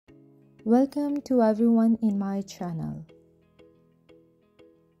Welcome to everyone in my channel.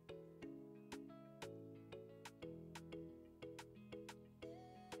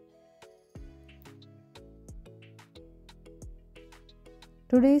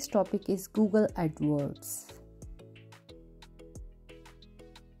 Today's topic is Google Adwords.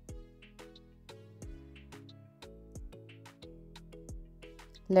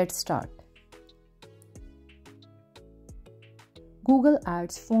 Let's start. Google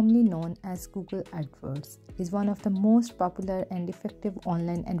Ads, formerly known as Google Adwords, is one of the most popular and effective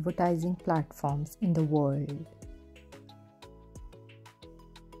online advertising platforms in the world.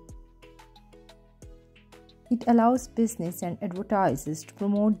 It allows business and advertisers to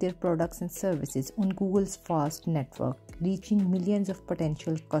promote their products and services on Google's vast network, reaching millions of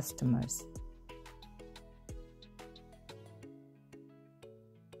potential customers.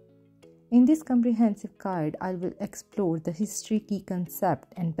 In this comprehensive guide, I will explore the history, key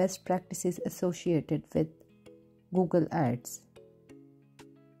concept, and best practices associated with Google Ads.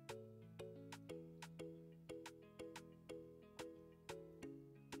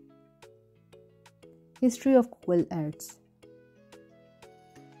 History of Google Ads.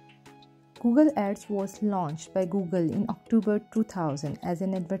 Google Ads was launched by Google in October 2000 as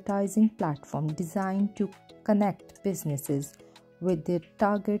an advertising platform designed to connect businesses with their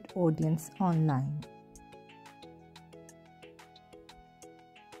target audience online.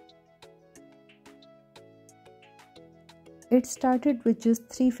 It started with just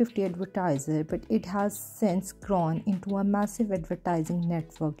 350 advertisers, but it has since grown into a massive advertising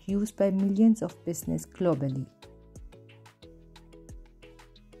network used by millions of businesses globally.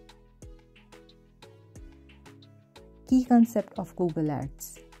 Key concept of Google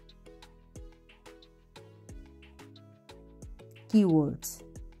Ads. Keywords.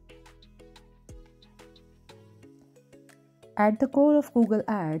 At the core of Google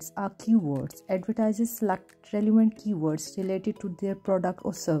Ads are keywords. Advertisers select relevant keywords related to their product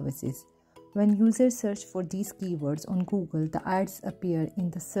or services. When users search for these keywords on Google, the ads appear in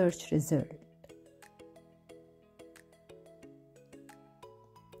the search result.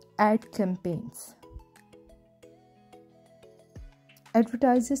 Ad campaigns.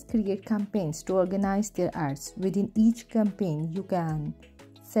 Advertisers create campaigns to organize their ads. Within each campaign, you can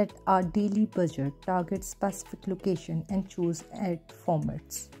set a daily budget, target specific location, and choose ad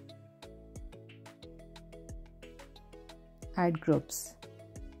formats. Ad groups.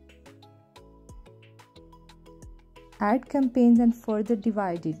 Ad campaigns are further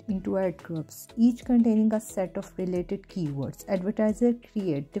divided into ad groups, each containing a set of related keywords. Advertisers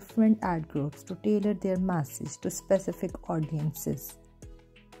create different ad groups to tailor their message to specific audiences.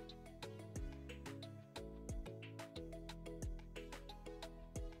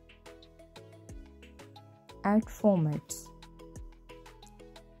 Ad formats.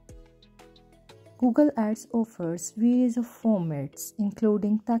 Google Ads offers various of formats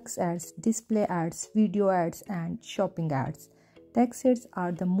including text ads, display ads, video ads, and shopping ads. Text ads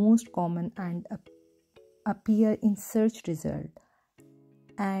are the most common and appear in search results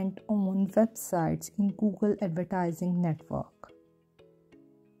and on websites in Google Advertising Network.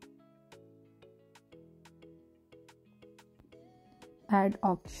 Ad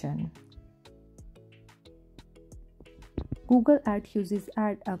auction. Google Ads uses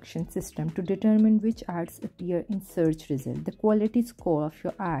ad auction system to determine which ads appear in search results. The quality score of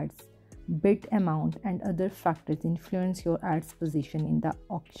your ads, bid amount, and other factors influence your ad's position in the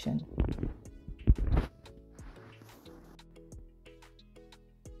auction.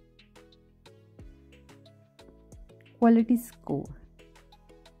 Quality score.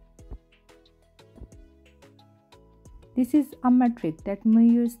 This is a metric that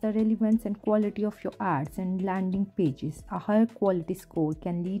measures the relevance and quality of your ads and landing pages. A higher quality score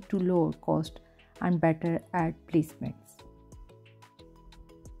can lead to lower cost and better ad placements.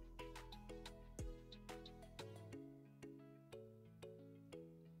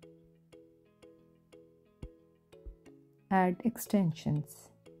 Ad extensions.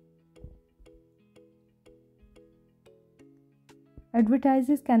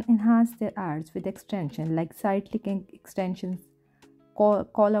 Advertisers can enhance their ads with extensions like site linking extensions,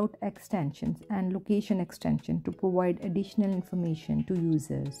 call-out extensions, and location extension to provide additional information to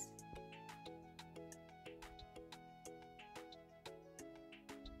users.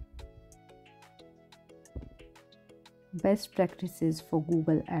 Best practices for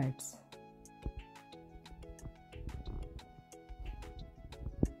Google Ads.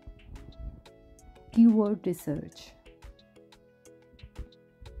 Keyword research.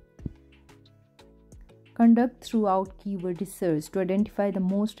 Conduct throughout keyword research to identify the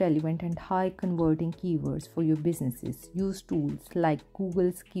most relevant and high converting keywords for your businesses. Use tools like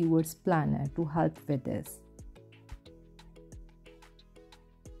Google's Keywords Planner to help with this.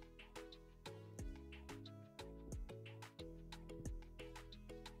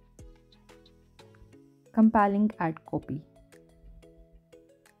 Compelling ad copy.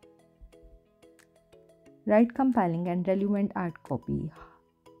 Write compelling and relevant ad copy.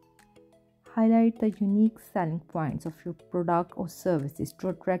 Highlight the unique selling points of your product or services to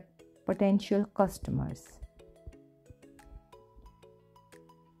attract potential customers.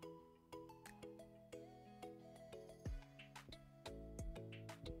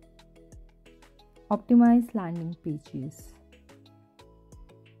 Optimize landing pages.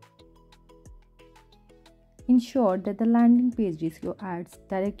 Ensure that the landing pages your ads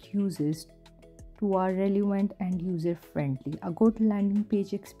direct users to are relevant and user-friendly. A good landing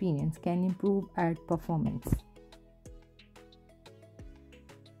page experience can improve ad performance.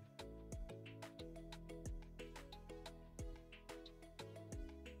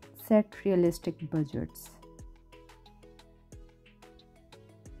 Set realistic budgets.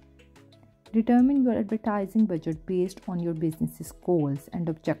 Determine your advertising budget based on your business's goals and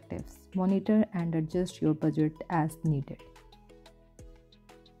objectives. Monitor and adjust your budget as needed.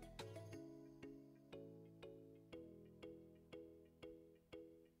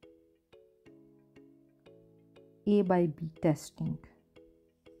 A/B testing.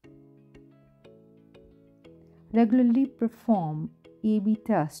 Regularly perform A/B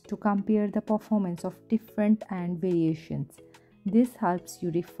tests to compare the performance of different ad variations. This helps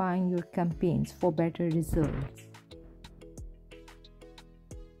you refine your campaigns for better results.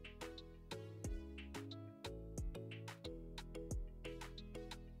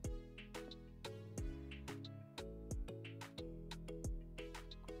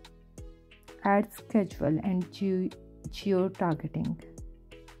 Ad schedule and geo-targeting.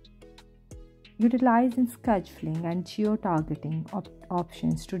 Utilize in scheduling and geo-targeting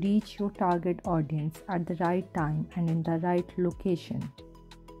options to reach your target audience at the right time and in the right location.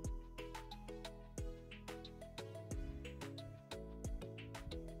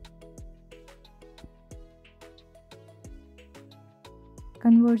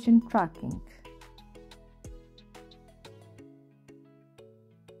 Conversion tracking.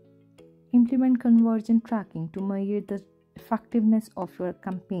 Implement conversion tracking to measure the effectiveness of your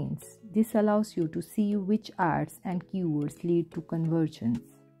campaigns. This allows you to see which ads and keywords lead to conversions.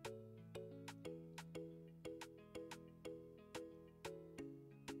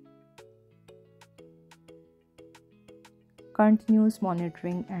 Continuous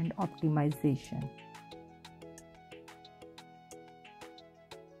monitoring and optimization.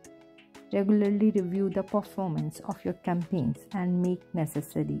 Regularly review the performance of your campaigns and make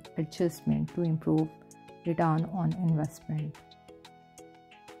necessary adjustments to improve return on investment.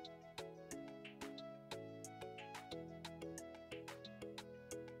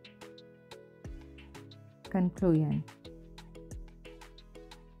 Conclusion.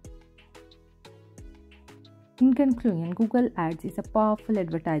 In conclusion, Google Ads is a powerful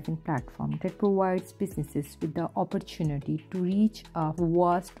advertising platform that provides businesses with the opportunity to reach a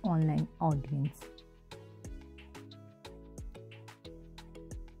vast online audience.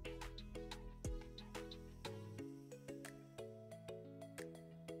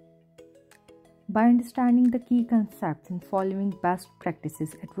 By understanding the key concepts and following best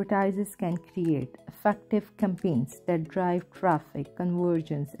practices, advertisers can create effective campaigns that drive traffic,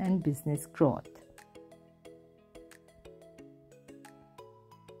 conversions, and business growth.